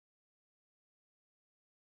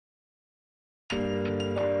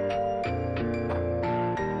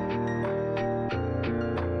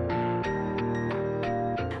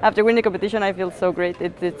after winning the competition, I feel so great.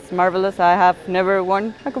 It's marvelous. I have never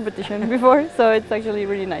won a competition before, so it's actually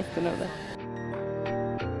really nice to know that.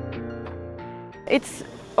 It's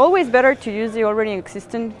always better to use the already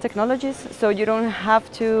existing technologies, so you don't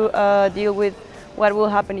have to deal with what will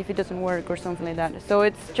happen if it doesn't work or something like that. So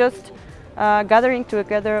it's just gathering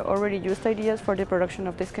together already used ideas for the production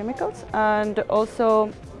of these chemicals, and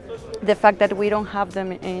also the fact that we don't have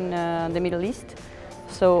them in the Middle East,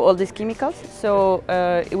 so all these chemicals, so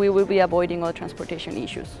we will be avoiding all transportation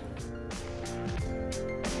issues.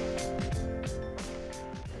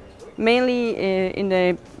 Mainly in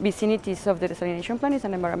the vicinities of the desalination plant is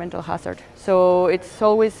an environmental hazard, so it's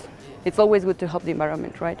always good to help the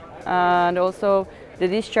environment, right? And also the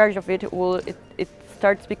discharge of it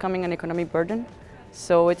starts becoming an economic burden,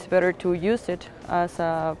 so it's better to use it as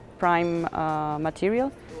a prime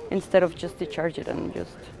material instead of just discharge it and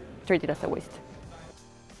just treat it as a waste.